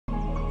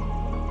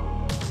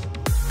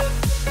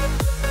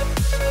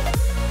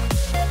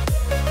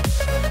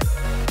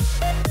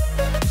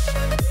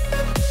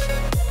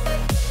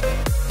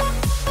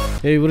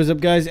Hey, what is up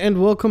guys, and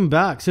welcome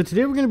back. So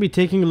today we're going to be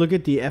taking a look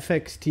at the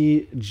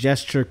FXT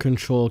Gesture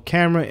Control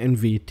camera in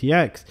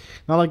VTX.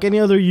 Now, like any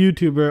other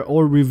YouTuber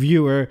or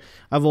reviewer,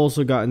 I've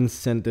also gotten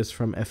sent this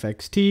from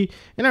FXT,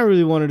 and I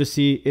really wanted to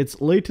see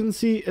its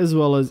latency as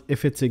well as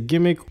if it's a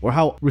gimmick or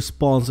how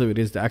responsive it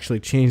is to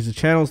actually change the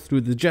channels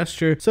through the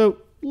gesture.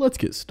 So let's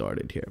get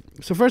started here.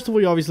 So first of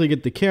all, you obviously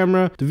get the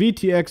camera, the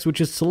VTX,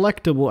 which is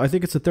selectable. I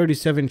think it's a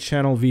 37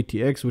 channel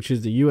VTX, which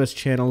is the US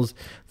channels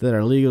that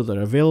are legal, that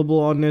are available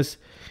on this.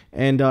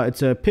 And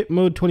it's a pit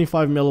mode,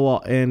 25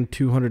 milliwatt and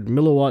 200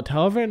 milliwatt.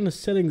 However, in the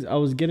settings, I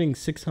was getting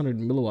 600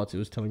 milliwatts. It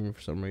was telling me for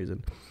some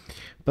reason,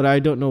 but I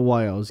don't know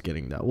why I was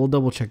getting that. We'll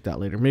double check that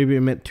later. Maybe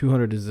it meant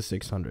 200 is the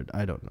 600.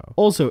 I don't know.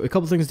 Also, a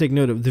couple things to take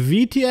note of. The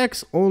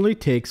VTX only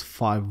takes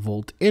 5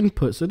 volt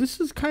input. So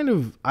this is kind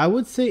of, I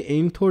would say,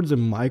 aimed towards a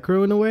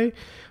micro in a way,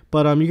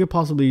 but you could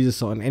possibly use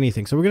this on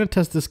anything. So we're going to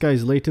test this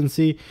guy's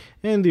latency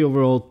and the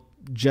overall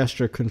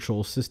gesture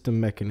control system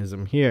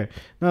mechanism here.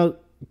 Now,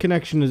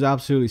 connection is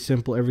absolutely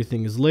simple.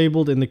 Everything is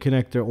labeled, and the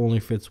connector only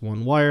fits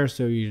one wire,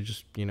 so you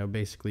just,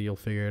 basically you'll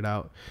figure it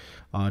out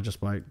just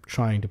by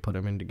trying to put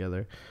them in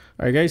together.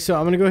 All right guys, so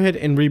I'm gonna go ahead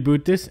and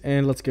reboot this,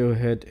 and let's go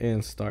ahead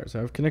and start.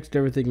 So I've connected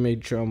everything,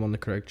 made sure I'm on the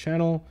correct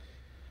channel.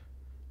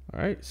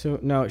 All right, so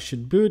now it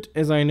should boot.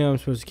 As I know, I'm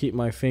supposed to keep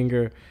my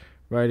finger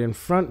right in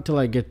front till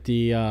I get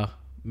the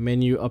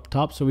menu up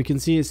top. So we can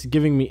see it's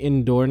giving me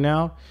indoor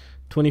now,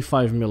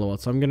 25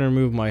 milliwatts. So I'm gonna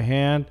remove my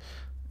hand,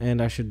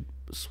 and I should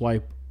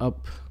swipe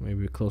up,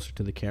 maybe closer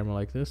to the camera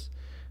like this.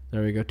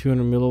 There we go,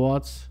 200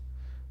 milliwatts,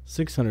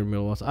 600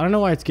 milliwatts. I don't know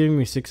why it's giving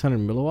me 600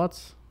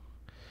 milliwatts.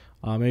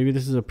 Maybe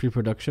this is a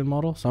pre-production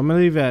model. So I'm gonna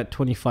leave it at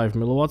 25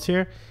 milliwatts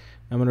here.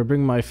 I'm gonna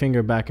bring my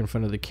finger back in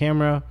front of the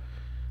camera.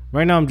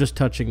 Right now I'm just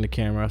touching the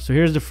camera. So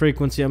here's the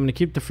frequency. I'm gonna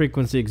keep the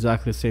frequency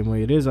exactly the same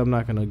way it is. I'm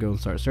not gonna go and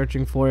start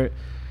searching for it.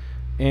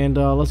 And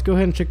let's go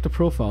ahead and check the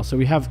profile. So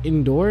we have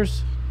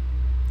indoors,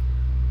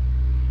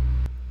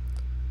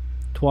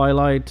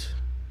 twilight,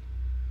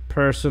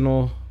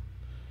 personal,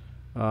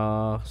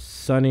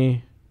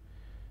 sunny,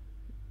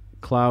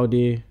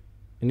 cloudy,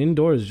 and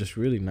indoors is just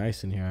really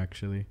nice in here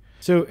actually.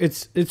 So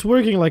it's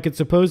working like it's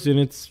supposed to, and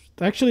it's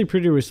actually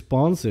pretty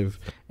responsive.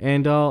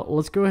 And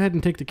let's go ahead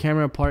and take the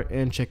camera apart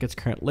and check its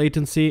current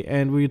latency,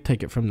 and we'll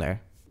take it from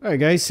there. Alright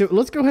guys, so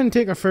let's go ahead and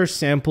take our first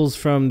samples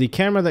from the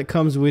camera that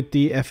comes with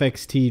the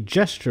FXT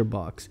Gesture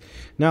Box.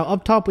 Now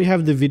up top we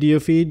have the video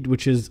feed,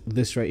 which is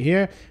this right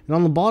here, and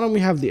on the bottom we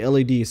have the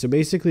LED. So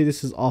basically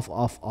this is off,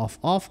 off, off,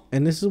 off,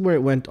 and this is where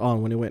it went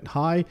on. When it went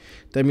high,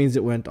 that means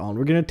it went on.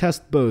 We're going to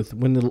test both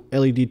when the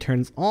LED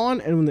turns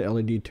on and when the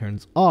LED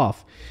turns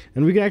off.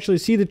 And we can actually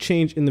see the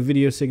change in the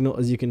video signal,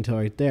 as you can tell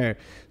right there.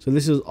 So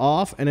this is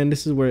off, and then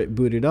this is where it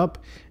booted up.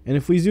 And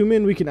if we zoom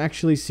in, we can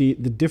actually see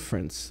the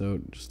difference.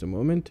 So just a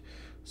moment.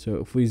 So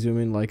if we zoom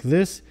in like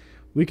this,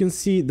 we can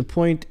see the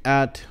point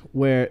at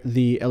where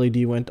the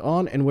LED went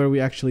on and where we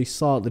actually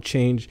saw the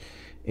change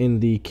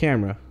in the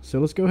camera. So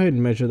let's go ahead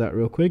and measure that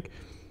real quick.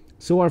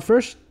 So our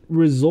first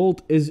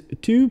result is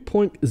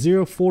 2.04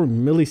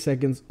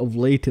 milliseconds of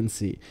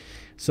latency.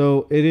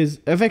 So it is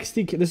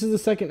FXT. This is the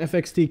second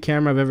FXT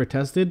camera I've ever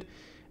tested,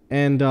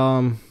 and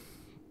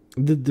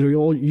they're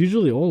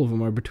usually all of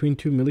them are between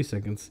 2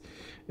 milliseconds.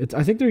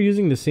 I think they're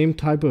using the same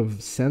type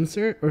of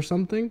sensor or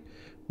something.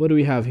 What do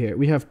we have here?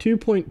 We have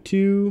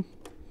 2.28,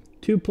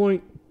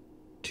 2.2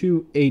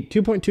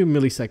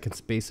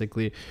 milliseconds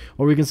basically,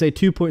 or we can say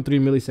 2.3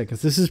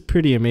 milliseconds. This is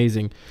pretty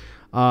amazing.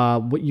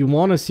 What you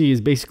want to see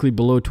is basically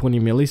below 20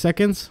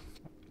 milliseconds.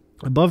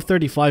 Above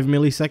 35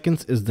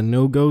 milliseconds is the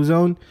no-go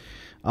zone,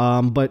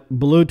 but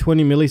below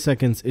 20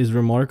 milliseconds is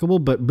remarkable,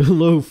 but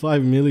below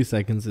 5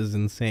 milliseconds is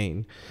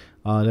insane.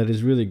 That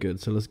is really good.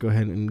 So let's go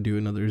ahead and do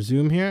another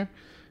zoom here,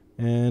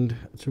 and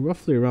it's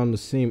roughly around the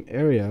same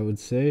area, I would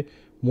say.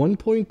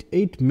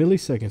 1.8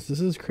 milliseconds. This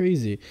is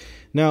crazy.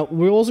 Now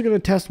we're also going to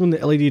test when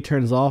the LED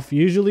turns off.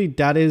 Usually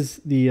that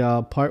is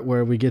the part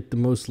where we get the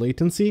most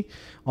latency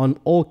on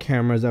all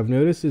cameras. I've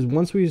noticed is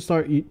once we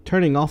start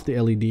turning off the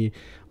LED,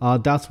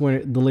 that's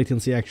when the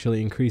latency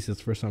actually increases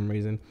for some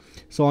reason.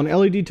 So on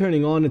LED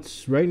turning on,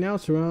 it's right now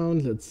it's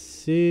around, let's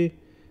see,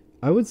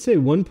 I would say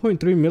 1.3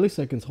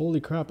 milliseconds.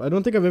 Holy crap, I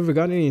don't think I've ever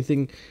gotten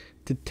anything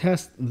to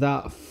test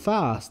that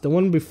fast. The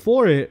one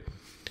before it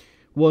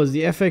was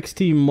the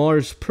FXT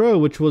Mars Pro,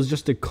 which was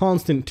just a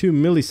constant 2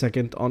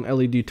 millisecond on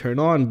LED turn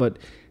on, but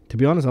to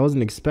be honest, I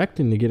wasn't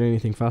expecting to get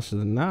anything faster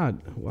than that.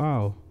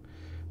 Wow.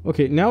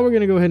 Okay, now we're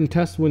gonna go ahead and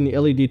test when the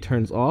LED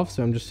turns off.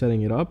 So I'm just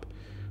setting it up.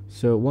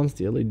 So once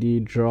the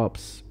LED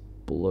drops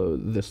below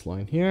this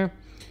line here,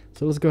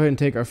 so let's go ahead and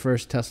take our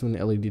first test when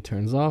the LED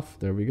turns off.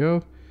 There we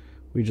go.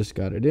 We just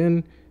got it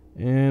in,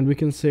 and we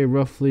can say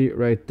roughly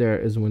right there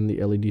is when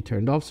the LED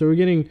turned off. So we're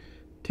getting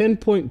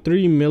 10.3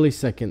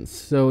 milliseconds,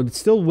 so it's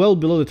still well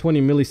below the 20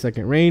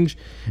 millisecond range.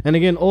 And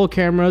again, all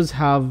cameras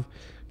have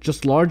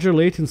just larger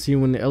latency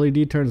when the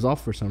LED turns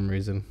off for some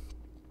reason.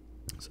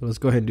 So let's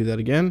go ahead and do that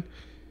again,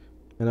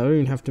 and I don't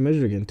even have to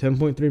measure again.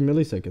 10.3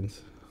 milliseconds.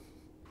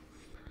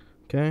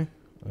 Okay,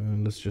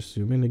 and let's just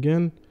zoom in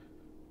again.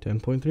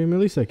 10.3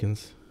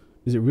 milliseconds.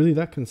 Is it really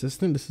that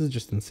consistent? This is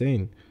just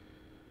insane.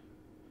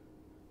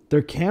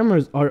 Their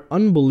cameras are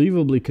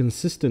unbelievably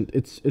consistent.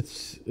 It's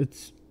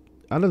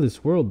out of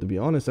this world, to be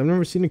honest. I've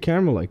never seen a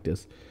camera like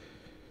this.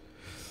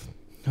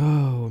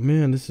 Oh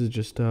man, this is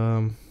just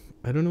I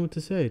don't know what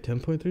to say.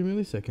 10.3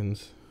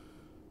 milliseconds.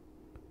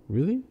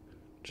 Really?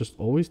 Just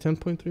always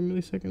 10.3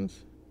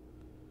 milliseconds?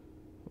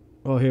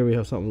 Oh, here we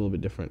have something a little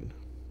bit different.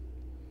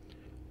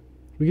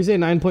 We can say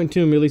 9.2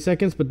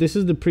 milliseconds, but this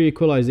is the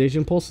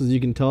pre-equalization pulse, as you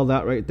can tell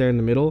that right there in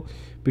the middle,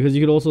 because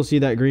you could also see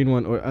that green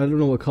one, or I don't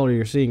know what color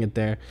you're seeing it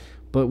there,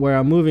 but where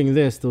I'm moving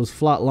this, those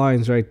flat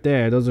lines right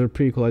there, those are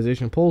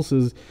pre-equalization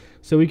pulses.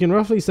 So we can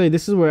roughly say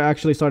this is where I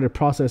actually started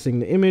processing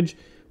the image,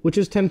 which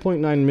is 10.9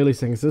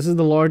 milliseconds. This is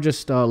the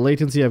largest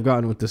latency I've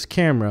gotten with this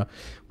camera,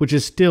 which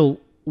is still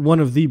one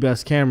of the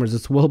best cameras.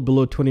 It's well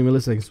below 20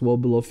 milliseconds, well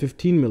below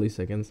 15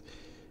 milliseconds.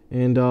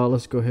 And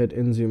let's go ahead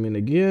and zoom in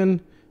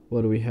again.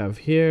 What do we have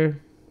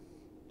here?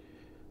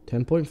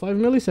 10.5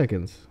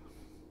 milliseconds.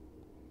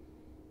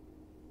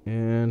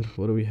 And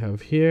what do we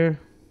have here?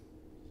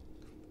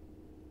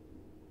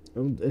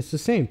 It's the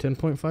same,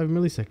 10.5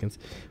 milliseconds.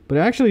 But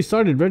it actually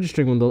started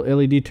registering when the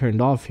LED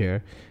turned off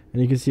here.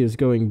 And you can see it's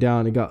going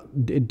down.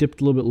 It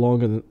dipped a little bit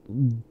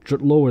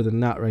lower than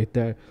that right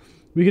there.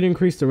 We can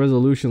increase the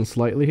resolution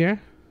slightly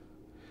here.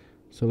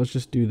 So let's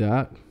just do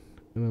that.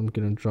 And I'm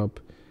going to drop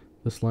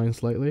this line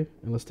slightly.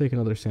 And let's take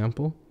another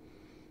sample.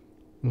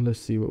 And let's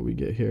see what we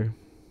get here.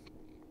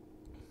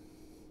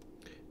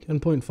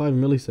 10.5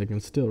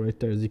 milliseconds still right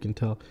there, as you can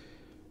tell.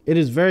 It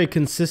is very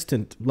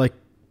consistent, like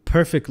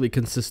perfectly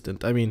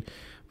consistent. I mean,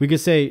 we could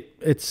say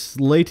its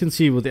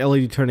latency with the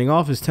LED turning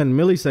off is 10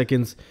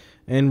 milliseconds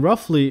and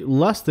roughly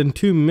less than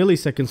 2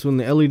 milliseconds when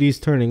the LED is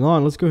turning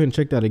on. Let's go ahead and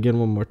check that again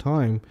one more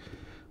time.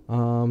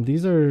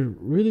 These are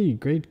really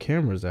great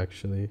cameras,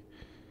 actually.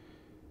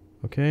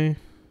 Okay,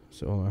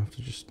 so I have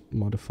to just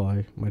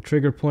modify my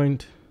trigger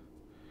point.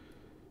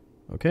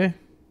 Okay,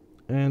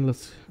 and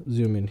let's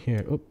zoom in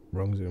here. Oh,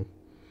 wrong zoom.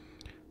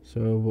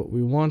 So what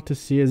we want to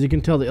see, as you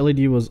can tell, the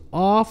LED was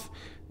off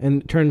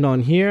and turned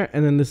on here,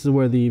 and then this is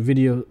where the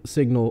video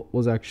signal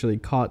was actually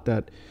caught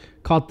the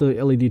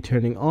LED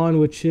turning on,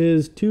 which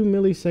is 2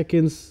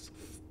 milliseconds.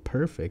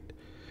 Perfect.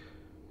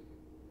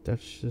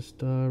 That's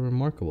just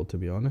remarkable, to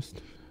be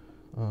honest.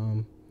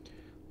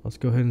 Let's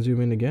go ahead and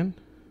zoom in again.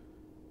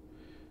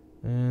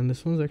 And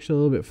this one's actually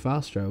a little bit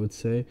faster, I would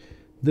say.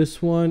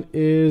 This one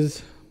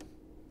is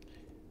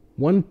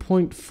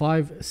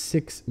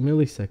 1.56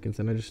 milliseconds,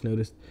 and I just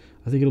noticed,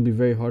 I think it'll be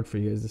very hard for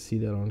you guys to see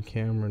that on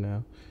camera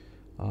now.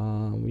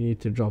 We need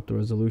to drop the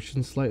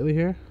resolution slightly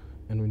here,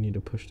 and we need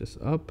to push this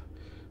up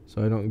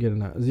so I don't get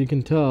an, as you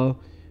can tell,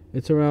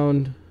 it's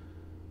around,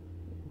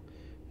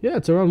 yeah,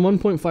 it's around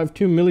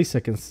 1.52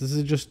 milliseconds. This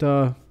is just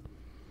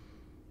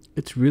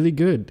it's really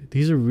good.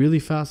 These are really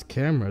fast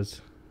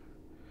cameras.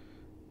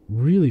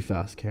 Really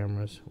fast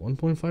cameras.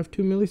 1.52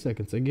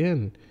 milliseconds.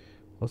 Again,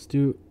 let's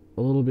do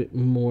a little bit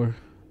more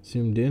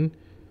zoomed in.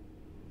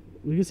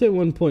 We can say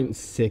 1.6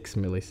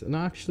 milliseconds. No,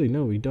 actually,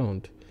 no, we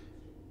don't.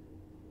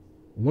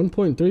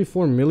 1.34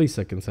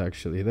 milliseconds,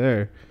 actually,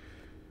 there.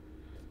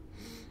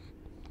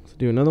 Let's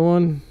do another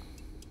one.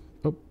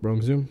 Oh,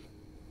 wrong zoom.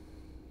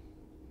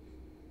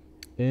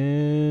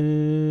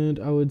 And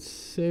I would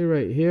say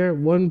right here,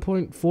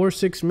 1.46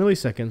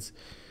 milliseconds.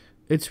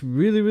 It's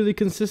really, really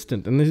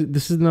consistent. And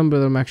this is the number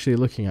that I'm actually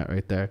looking at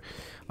right there.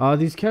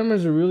 These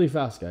cameras are really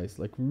fast, guys.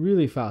 Like,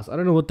 really fast. I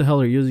don't know what the hell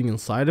they're using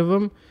inside of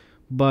them.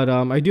 But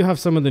I do have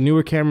some of the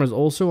newer cameras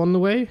also on the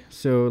way.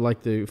 So,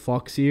 like the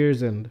Fox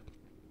ears and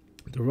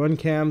the Run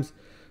cams.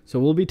 So,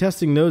 we'll be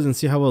testing those and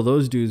see how well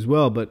those do as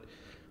well. But,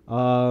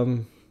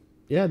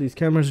 yeah, these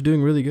cameras are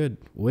doing really good.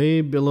 Way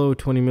below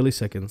 20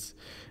 milliseconds.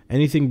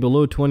 Anything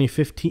below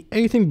 15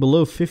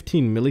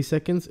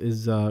 milliseconds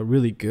is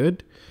really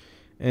good.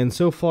 And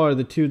so far,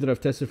 the two that I've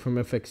tested from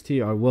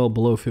FXT are well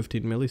below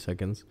 15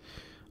 milliseconds.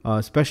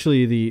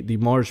 Especially the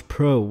Mars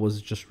Pro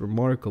was just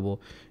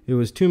remarkable. It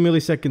was 2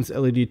 milliseconds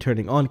LED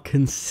turning on,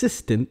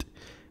 consistent,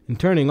 and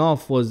turning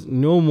off was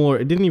no more.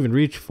 It didn't even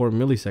reach 4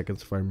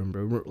 milliseconds, if I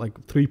remember,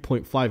 like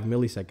 3.5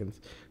 milliseconds.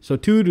 So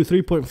 2 to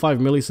 3.5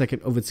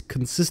 millisecond of its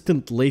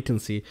consistent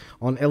latency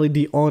on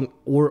LED on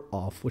or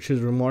off, which is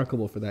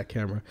remarkable for that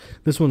camera.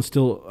 This one's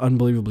still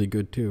unbelievably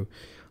good too.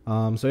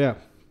 So yeah.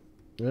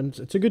 And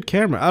it's a good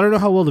camera. I don't know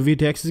how well the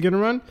VTX is going to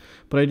run,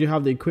 but I do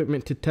have the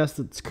equipment to test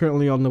it's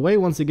currently on the way.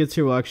 Once it gets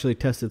here, we'll actually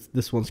test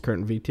this one's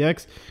current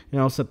VTX,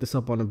 and I'll set this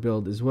up on a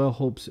build as well.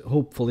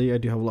 Hopefully, I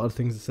do have a lot of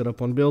things to set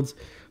up on builds,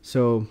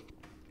 so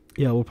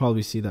yeah, we'll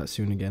probably see that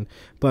soon again.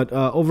 But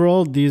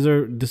overall, this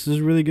is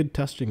a really good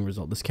testing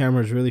result. This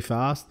camera is really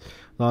fast.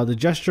 The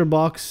gesture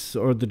box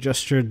or the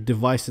gesture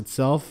device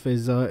itself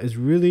is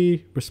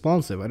really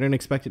responsive. I didn't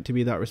expect it to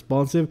be that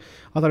responsive.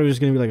 I thought it was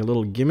just going to be like a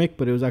little gimmick,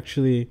 but it was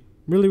actually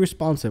really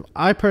responsive.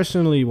 I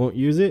personally won't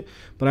use it,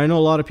 but I know a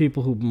lot of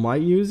people who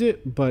might use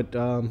it. But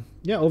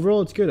yeah,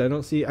 overall it's good.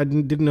 I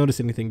didn't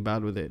notice anything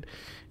bad with it.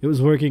 It was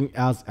working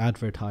as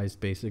advertised,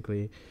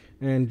 basically.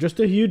 And just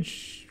a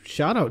huge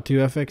shout out to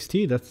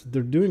FXT.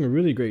 They're doing a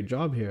really great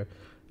job here.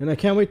 And I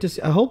can't wait to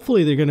see.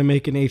 Hopefully they're going to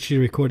make an HD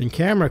recording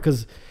camera,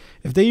 because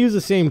if they use the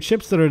same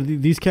chips that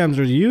these cams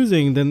are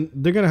using, then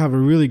they're going to have a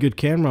really good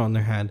camera on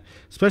their hand,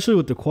 especially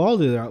with the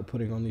quality they're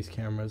outputting on these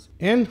cameras.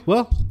 And,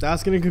 well,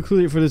 that's going to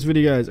conclude it for this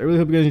video, guys. I really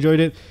hope you guys enjoyed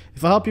it.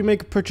 If I help you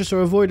make a purchase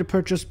or avoid a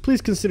purchase,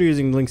 please consider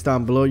using the links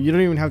down below. You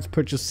don't even have to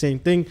purchase the same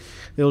thing.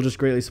 It'll just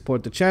greatly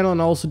support the channel.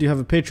 And I also do have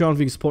a Patreon if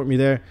you can support me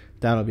there.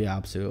 That'll be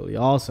absolutely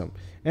awesome.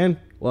 And,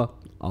 well,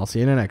 I'll see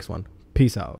you in the next one. Peace out.